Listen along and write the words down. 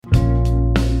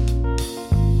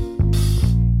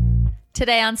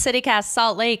Today on CityCast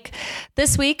Salt Lake,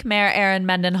 this week, Mayor Erin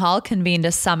Mendenhall convened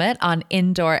a summit on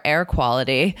indoor air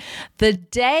quality. The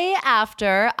day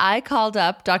after, I called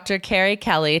up Dr. Carrie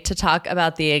Kelly to talk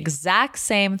about the exact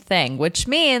same thing, which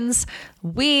means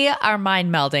we are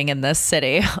mind melding in this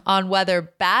city on whether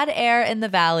bad air in the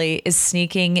valley is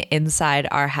sneaking inside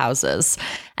our houses.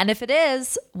 And if it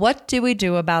is, what do we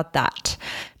do about that?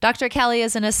 Dr. Kelly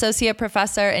is an associate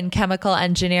professor in chemical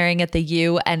engineering at the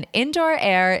U, and indoor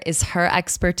air is her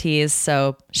expertise,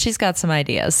 so she's got some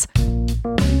ideas.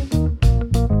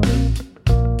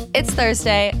 It's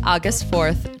Thursday, August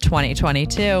 4th,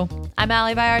 2022. I'm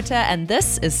Ali Vallarta, and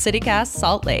this is CityCast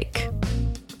Salt Lake.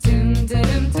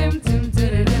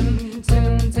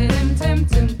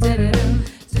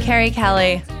 Carrie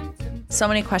Kelly, so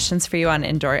many questions for you on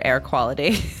indoor air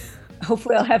quality.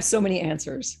 Hopefully I'll have so many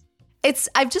answers.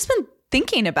 I've just been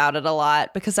thinking about it a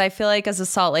lot because I feel like as a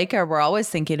Salt Laker, we're always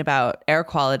thinking about air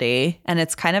quality, and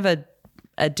it's kind of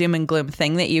a doom and gloom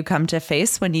thing that you come to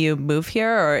face when you move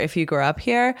here or if you grow up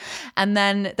here. And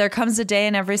then there comes a day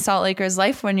in every Salt Laker's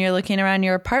life when you're looking around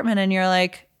your apartment and you're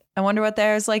like, I wonder what the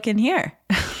air is like in here.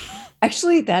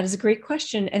 Actually, that is a great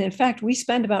question. And in fact, we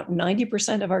spend about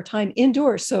 90% of our time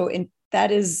indoors. So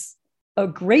that is a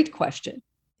great question.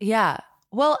 Yeah.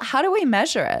 Well, how do we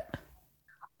measure it?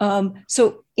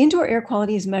 So indoor air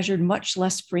quality is measured much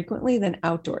less frequently than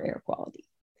outdoor air quality.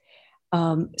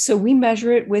 So we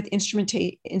measure it with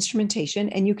instrumentation,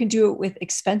 and you can do it with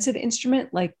expensive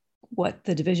instrument like what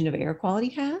the Division of Air Quality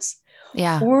has.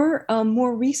 Yeah. Or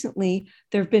more recently,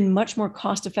 there have been much more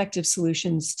cost-effective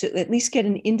solutions to at least get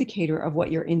an indicator of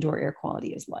what your indoor air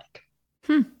quality is like.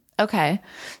 Okay.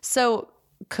 So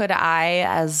could I,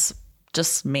 as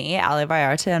just me, Ali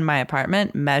Vallarta, in my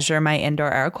apartment, measure my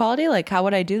indoor air quality? Like, how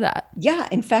would I do that? Yeah,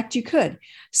 in fact, you could.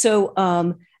 So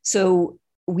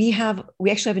we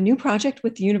actually have a new project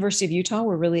with the University of Utah.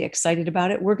 We're really excited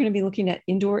about it. We're going to be looking at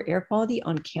indoor air quality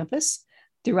on campus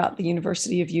throughout the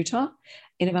University of Utah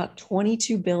in about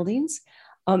 22 buildings.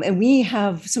 And we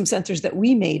have some sensors that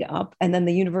we made up, and then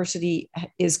the university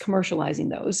is commercializing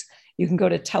those. You can go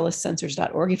to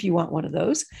tellussensors.org if you want one of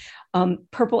those.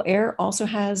 Purple Air also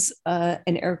has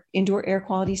an indoor air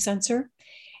quality sensor.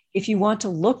 If you want to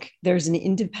look, there's an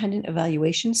independent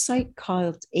evaluation site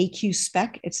called AQ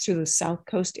Spec. It's through the South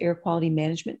Coast Air Quality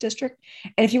Management District.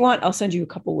 And if you want, I'll send you a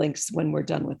couple links when we're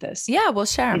done with this. Yeah, we'll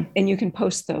share. And you can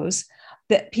post those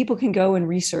that people can go and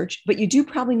research, but you do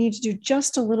probably need to do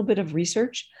just a little bit of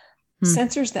research.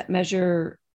 Sensors that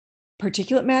measure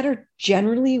particulate matter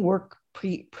generally work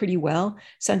pretty well.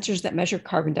 Sensors that measure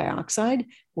carbon dioxide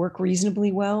work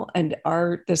reasonably well, and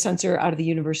the sensor out of the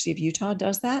University of Utah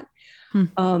does that.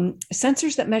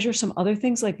 Sensors that measure some other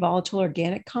things like volatile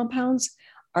organic compounds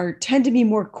tend to be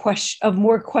more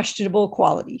questionable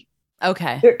quality.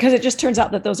 Okay. Because it just turns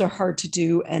out that those are hard to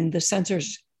do, and the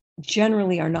sensors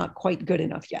generally are not quite good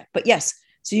enough yet. But yes,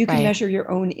 so you can measure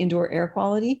your own indoor air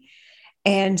quality.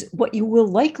 And what you will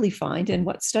likely find, and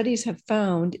what studies have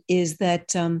found, is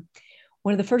that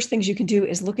one of the first things you can do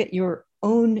is look at your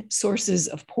own sources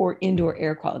of poor indoor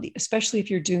air quality, especially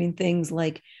if you're doing things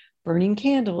like burning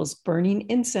candles, burning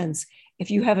incense.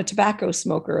 If you have a tobacco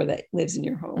smoker that lives in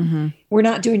your home, we're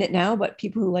not doing it now, but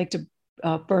people who like to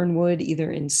burn wood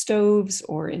either in stoves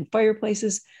or in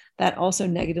fireplaces, that also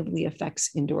negatively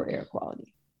affects indoor air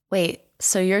quality. Wait,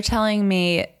 so you're telling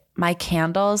me my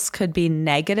candles could be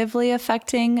negatively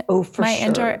affecting my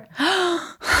indoor?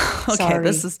 Okay, Sorry.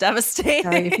 This is devastating.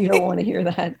 Sorry if you don't want to hear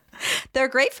that. They're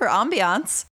great for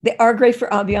ambiance. They are great for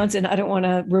ambiance, and I don't want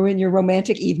to ruin your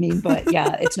romantic evening, but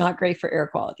yeah, it's not great for air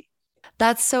quality.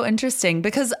 That's so interesting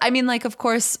because, I mean, like, of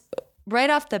course,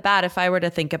 right off the bat, if I were to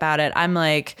think about it, I'm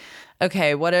like,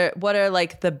 okay, what are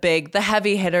like the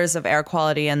heavy hitters of air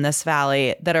quality in this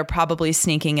valley that are probably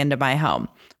sneaking into my home?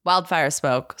 Wildfire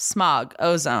smoke, smog,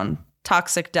 ozone,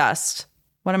 toxic dust.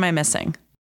 What am I missing?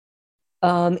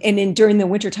 And during the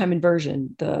wintertime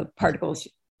inversion, the particles.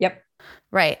 Yep.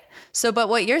 Right. So, but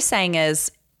what you're saying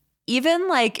is, even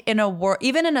like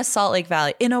even in a Salt Lake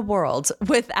Valley, in a world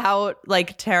without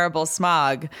like terrible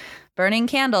smog, burning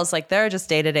candles, like there are just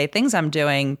day-to-day things I'm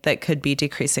doing that could be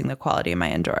decreasing the quality of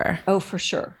my indoor air. Oh, for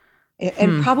sure.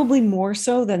 And probably more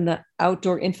so than the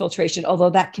outdoor infiltration, although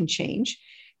that can change.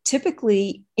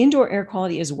 Typically, indoor air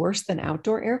quality is worse than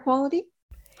outdoor air quality,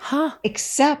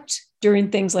 except during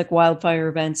things like wildfire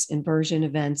events, inversion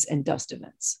events, and dust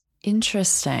events.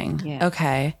 Interesting. Yeah.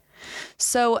 Okay.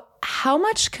 So how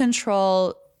much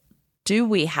control do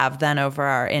we have then over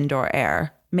our indoor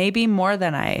air? Maybe more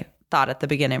than I thought at the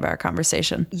beginning of our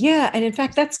conversation. Yeah. And in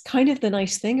fact, that's kind of the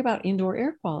nice thing about indoor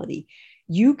air quality.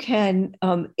 you can,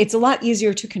 it's a lot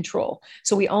easier to control.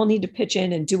 So we all need to pitch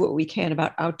in and do what we can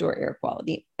about outdoor air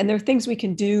quality. And there are things we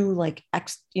can do like,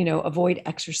 avoid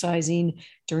exercising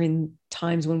during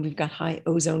times when we've got high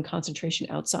ozone concentration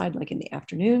outside, like in the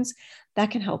afternoons.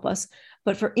 That can help us.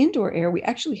 But for indoor air, we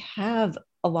actually have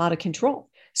a lot of control.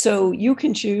 So you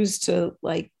can choose to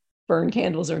like burn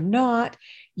candles or not.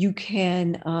 You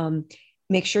can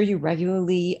make sure you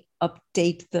regularly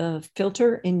update the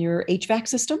filter in your HVAC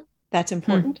system. That's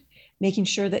important. Making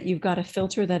sure that you've got a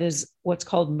filter that is what's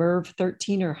called MERV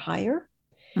 13 or higher.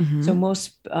 So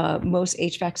most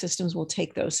HVAC systems will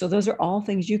take those. So those are all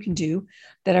things you can do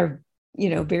that are,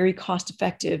 very cost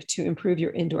effective to improve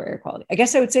your indoor air quality. I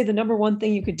guess I would say the number one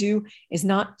thing you could do is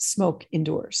not smoke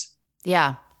indoors.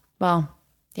 Yeah. Well,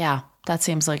 yeah, that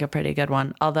seems like a pretty good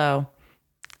one. Although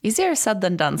easier said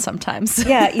than done sometimes.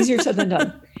 Yeah, easier said than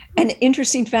done. An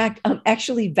interesting fact,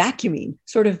 actually vacuuming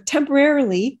sort of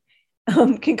temporarily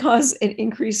can cause an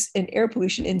increase in air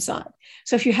pollution inside.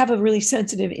 So if you have a really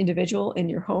sensitive individual in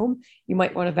your home, you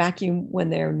might want to vacuum when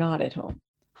they're not at home.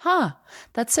 Huh.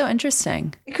 That's so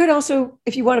interesting. It could also,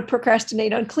 if you want to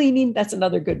procrastinate on cleaning, that's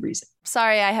another good reason.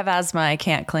 Sorry, I have asthma. I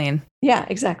can't clean. Yeah,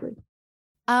 exactly.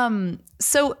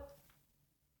 So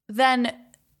then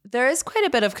there is quite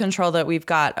a bit of control that we've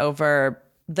got over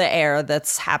the air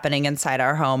that's happening inside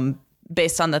our home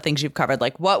based on the things you've covered,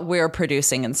 like what we're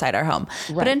producing inside our home.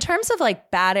 Right. But in terms of like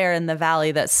bad air in the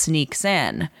valley that sneaks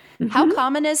in, how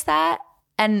common is that?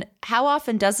 And how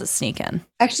often does it sneak in?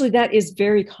 Actually, that is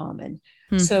very common.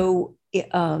 So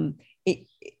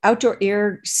outdoor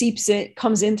air seeps in,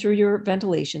 comes in through your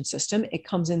ventilation system. It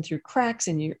comes in through cracks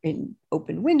in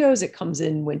open windows. It comes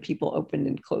in when people open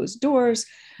and close doors.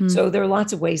 So there are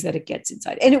lots of ways that it gets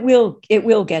inside, and it will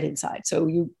get inside. So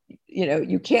you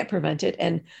can't prevent it.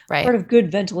 And part of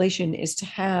good ventilation is to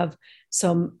have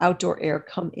some outdoor air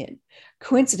come in.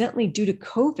 Coincidentally, due to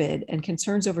COVID and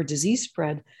concerns over disease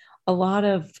spread, a lot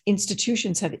of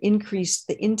institutions have increased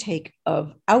the intake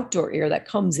of outdoor air that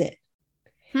comes in,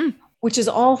 which is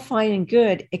all fine and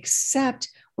good, except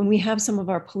when we have some of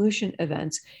our pollution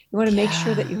events, you want to make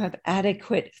sure that you have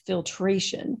adequate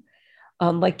filtration,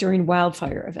 like during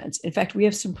wildfire events. In fact, we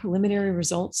have some preliminary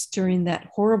results during that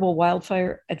horrible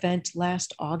wildfire event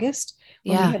last August,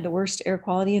 when we had the worst air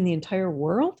quality in the entire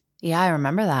world. Yeah, I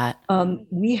remember that.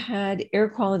 We had air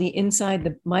quality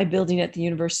inside my building at the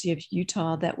University of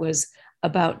Utah that was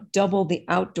about double the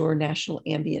outdoor national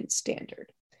ambient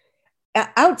standard.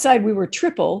 Outside, we were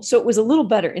triple, so it was a little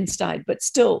better inside, but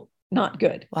still not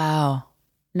good. Wow.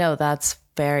 No, that's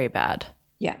very bad.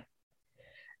 Yeah.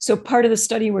 So part of the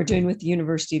study we're doing with the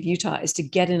University of Utah is to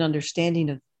get an understanding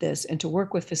of this and to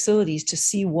work with facilities to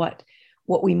see what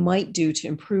we might do to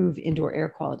improve indoor air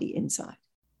quality inside.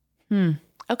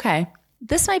 Okay.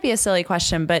 This might be a silly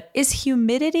question, but is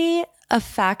humidity a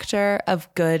factor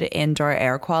of good indoor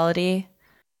air quality?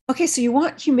 Okay, so you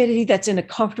want humidity that's in a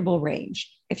comfortable range.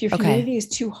 If your humidity is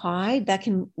too high, that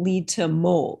can lead to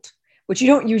mold, which you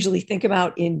don't usually think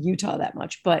about in Utah that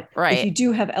much. But if you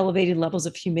do have elevated levels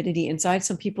of humidity inside,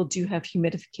 some people do have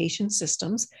humidification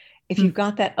systems. If you've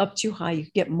got that up too high, you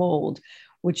get mold,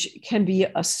 which can be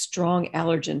a strong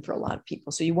allergen for a lot of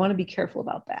people. So you want to be careful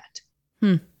about that.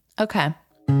 Okay.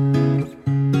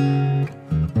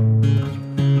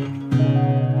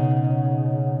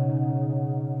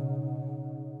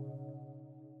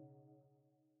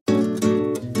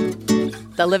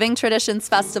 The Living Traditions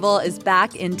Festival is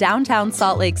back in downtown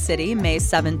Salt Lake City, May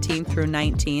 17th through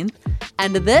 19th,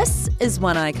 and this is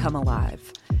when I come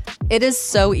alive. It is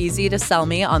so easy to sell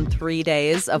me on 3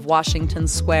 days of Washington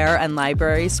Square and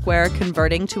Library Square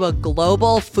converting to a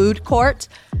global food court,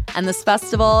 and this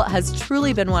festival has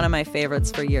truly been one of my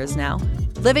favorites for years now.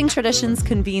 Living Traditions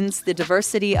convenes the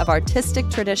diversity of artistic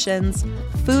traditions,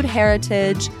 food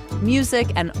heritage,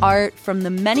 music, and art from the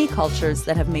many cultures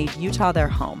that have made Utah their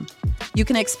home. You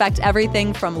can expect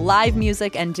everything from live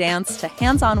music and dance to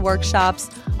hands-on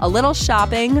workshops, a little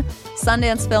shopping,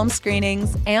 Sundance film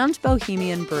screenings, and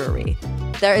Bohemian Brewery.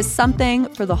 There is something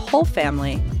for the whole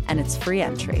family, and it's free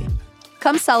entry.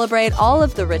 Come celebrate all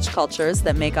of the rich cultures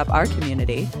that make up our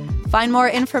community. Find more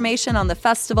information on the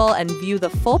festival and view the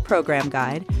full program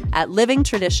guide at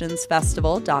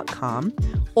livingtraditionsfestival.com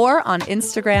or on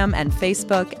Instagram and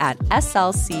Facebook at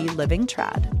SLC Living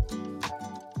Trad.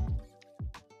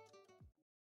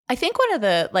 I think one of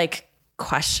the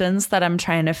questions that I'm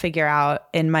trying to figure out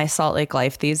in my Salt Lake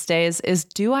life these days is,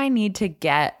 do I need to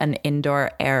get an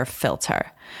indoor air filter?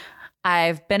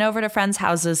 I've been over to friends'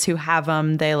 houses who have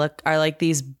them. They are like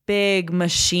these big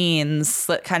machines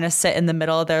that kind of sit in the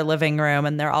middle of their living room,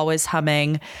 and they're always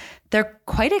humming. they're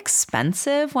quite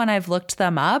expensive when I've looked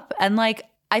them up. And like,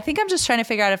 I think I'm just trying to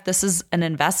figure out if this is an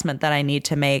investment that I need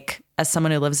to make as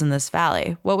someone who lives in this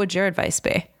valley. What would your advice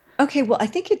be? Okay, well, I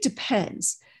think it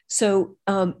depends. So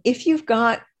if you've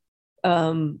got,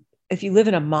 if you live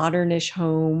in a modernish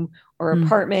home or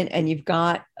apartment and you've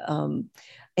got an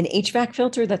HVAC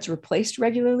filter that's replaced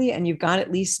regularly and you've got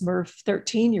at least MERV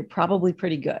 13, you're probably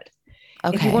pretty good.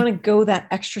 Okay. If you want to go that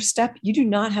extra step, you do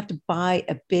not have to buy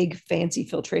a big fancy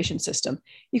filtration system.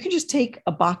 You can just take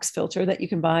a box filter that you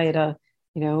can buy at a,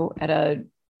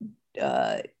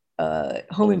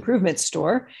 home improvement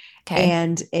store,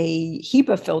 and a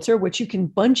HEPA filter, which you can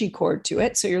bungee cord to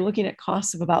it. So you're looking at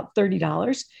costs of about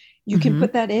 $30. You can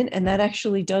put that in, and that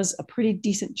actually does a pretty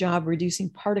decent job reducing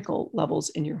particle levels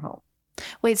in your home.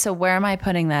 Wait, so where am I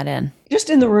putting that in? Just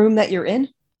in the room that you're in.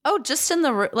 Oh, just in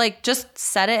the room, like just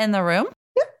set it in the room?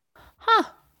 Yeah. Huh.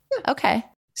 Yeah. Okay.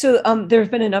 So there have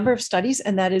been a number of studies,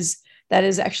 and that is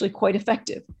actually quite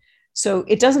effective. So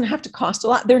it doesn't have to cost a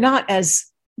lot. They're not as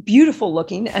beautiful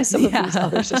looking as some of these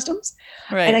other systems.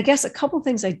 Right. And I guess a couple of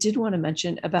things I did want to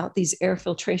mention about these air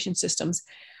filtration systems.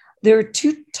 There are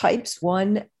two types.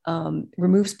 One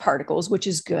removes particles, which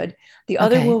is good. The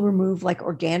other will remove like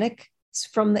organics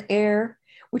from the air,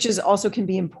 which is also can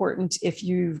be important if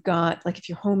you've got, like if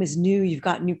your home is new, you've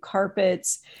got new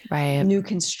carpets, new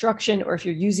construction, or if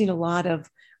you're using a lot of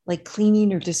like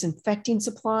cleaning or disinfecting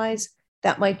supplies,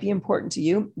 that might be important to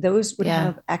you. Those would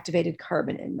have activated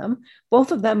carbon in them.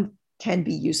 Both of them can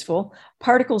be useful.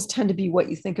 Particles tend to be what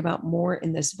you think about more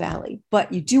in this valley,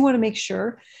 but you do want to make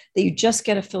sure that you just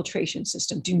get a filtration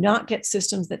system. Do not get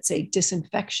systems that say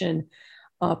disinfection,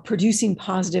 producing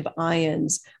positive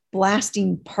ions,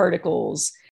 blasting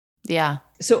particles. Yeah.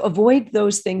 So avoid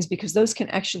those things because those can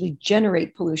actually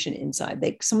generate pollution inside.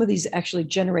 Some of these actually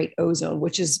generate ozone,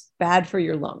 which is bad for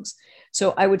your lungs.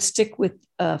 So I would stick with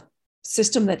a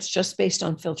system that's just based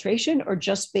on filtration or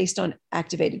just based on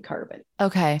activated carbon.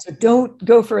 Okay. So don't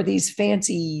go for these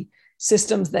fancy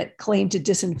systems that claim to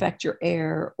disinfect your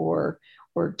air or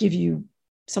give you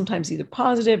sometimes either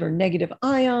positive or negative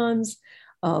ions,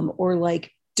 or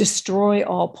like destroy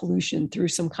all pollution through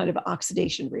some kind of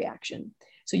oxidation reaction.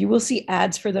 So you will see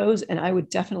ads for those, and I would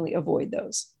definitely avoid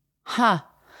those. Huh.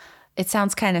 It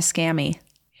sounds kind of scammy.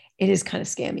 It is kind of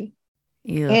scammy.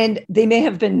 Ew. And they may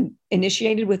have been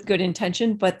initiated with good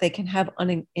intention, but they can have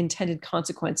unintended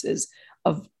consequences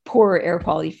of poorer air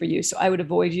quality for you. So I would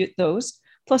avoid those.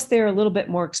 Plus, they're a little bit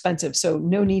more expensive. So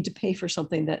no need to pay for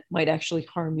something that might actually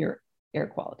harm your air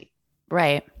quality.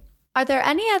 Right. Are there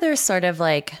any other sort of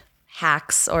like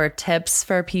hacks or tips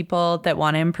for people that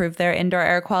want to improve their indoor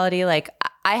air quality? Like,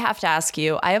 I have to ask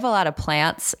you, I have a lot of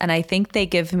plants, and I think they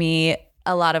give me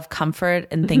a lot of comfort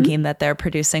in thinking that they're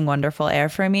producing wonderful air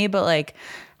for me. But like,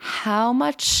 how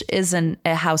much is a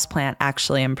houseplant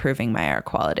actually improving my air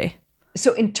quality?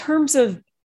 So in terms of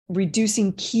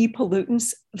reducing key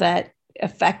pollutants that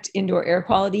affect indoor air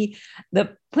quality,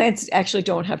 the plants actually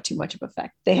don't have too much of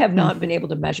effect. They have not been able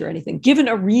to measure anything, given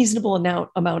a reasonable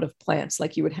amount of plants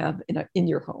like you would have in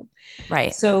your home.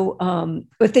 Right. So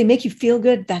if they make you feel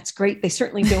good, that's great. They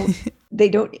certainly don't, they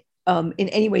don't in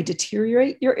any way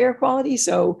deteriorate your air quality.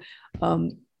 So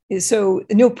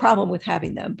no problem with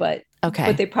having them, but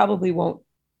they probably won't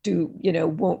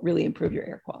really improve your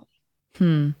air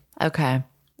quality. Okay.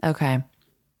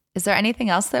 Is there anything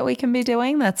else that we can be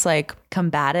doing that's like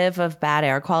combative of bad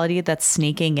air quality that's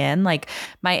sneaking in? Like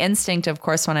my instinct, of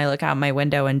course, when I look out my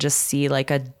window and just see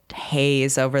like a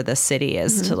haze over the city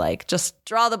is to like just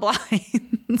draw the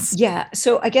blinds. Yeah.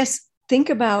 So I guess think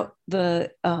about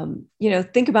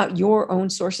think about your own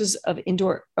sources of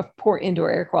poor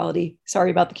indoor air quality.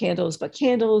 Sorry about the candles, but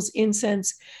candles,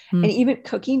 incense, and even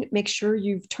cooking. Make sure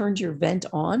you've turned your vent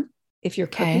on if you're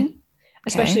cooking.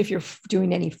 Especially if you're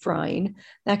doing any frying,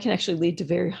 that can actually lead to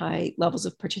very high levels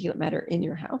of particulate matter in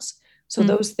your house. So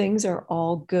those things are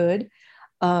all good.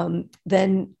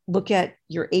 Then look at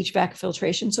your HVAC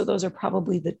filtration. So those are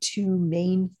probably the two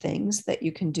main things that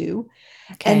you can do.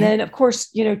 And then of course,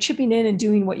 chipping in and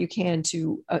doing what you can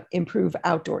to improve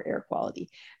outdoor air quality.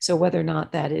 So whether or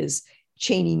not that is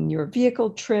chaining your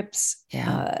vehicle trips,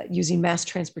 using mass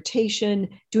transportation,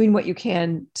 doing what you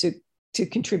can to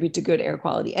contribute to good air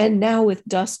quality. And now with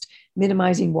dust,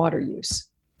 minimizing water use.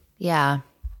 Yeah.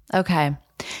 Okay.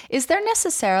 Is there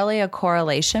necessarily a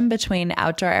correlation between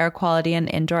outdoor air quality and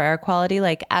indoor air quality?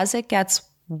 Like as it gets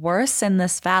worse in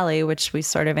this valley, which we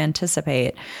sort of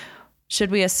anticipate, should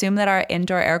we assume that our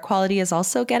indoor air quality is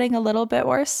also getting a little bit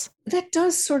worse? That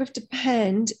does sort of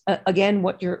depend, again,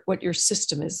 what your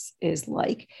system is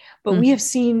like. But we have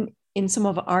seen in some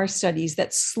of our studies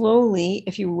that slowly,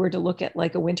 if you were to look at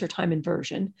like a wintertime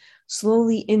inversion,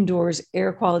 slowly indoors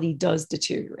air quality does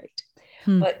deteriorate.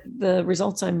 But the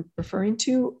results I'm referring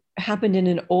to happened in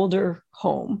an older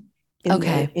home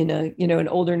in an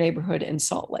older neighborhood in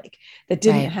Salt Lake that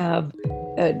didn't have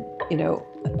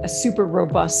a super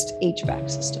robust HVAC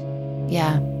system.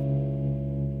 Yeah.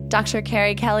 Dr.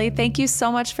 Carrie Kelly, thank you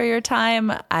so much for your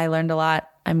time. I learned a lot.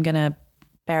 I'm going to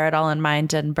bear it all in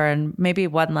mind and burn maybe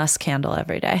one less candle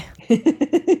every day.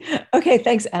 Okay,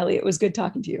 thanks, Allie. It was good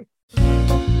talking to you.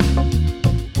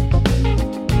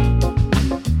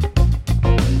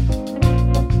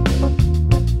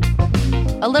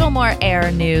 A little more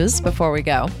air news before we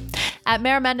go. At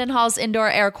Mayor Mendenhall's Indoor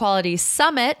Air Quality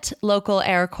Summit, local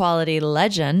air quality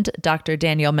legend Dr.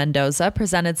 Daniel Mendoza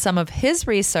presented some of his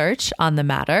research on the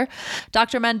matter.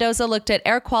 Dr. Mendoza looked at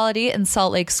air quality in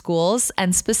Salt Lake schools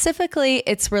and specifically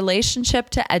its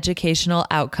relationship to educational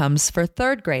outcomes for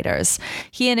third graders.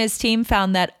 He and his team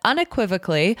found that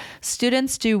unequivocally,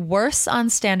 students do worse on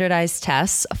standardized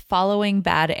tests following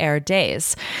bad air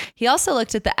days. He also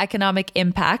looked at the economic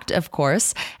impact, of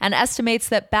course, and estimates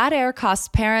that bad air costs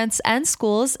parents and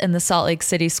schools in the Salt Lake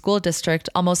City School District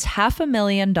almost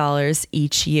 $500,000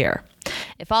 each year.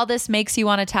 If all this makes you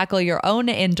want to tackle your own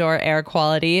indoor air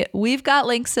quality, we've got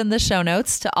links in the show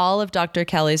notes to all of Dr.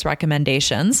 Kelly's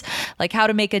recommendations, like how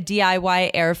to make a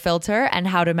DIY air filter and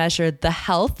how to measure the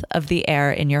health of the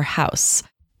air in your house.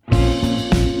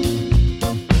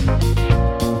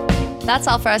 That's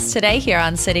all for us today here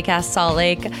on CityCast Salt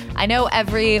Lake. I know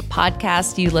every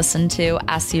podcast you listen to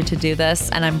asks you to do this,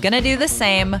 and I'm going to do the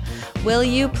same. Will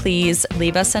you please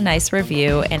leave us a nice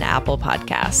review in Apple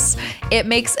Podcasts? It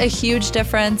makes a huge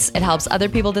difference. It helps other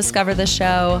people discover the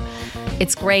show.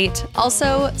 It's great.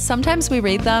 Also, sometimes we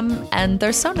read them and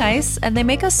they're so nice and they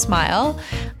make us smile.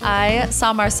 I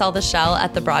saw Marcel the Shell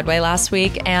at the Broadway last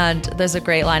week, and there's a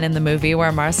great line in the movie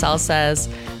where Marcel says,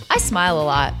 "I smile a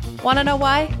lot. Want to know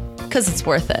why? Because it's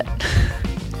worth it."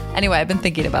 Anyway, I've been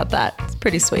thinking about that. It's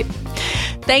pretty sweet.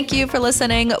 Thank you for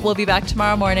listening. We'll be back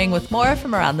tomorrow morning with more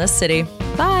from around this city.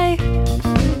 Bye.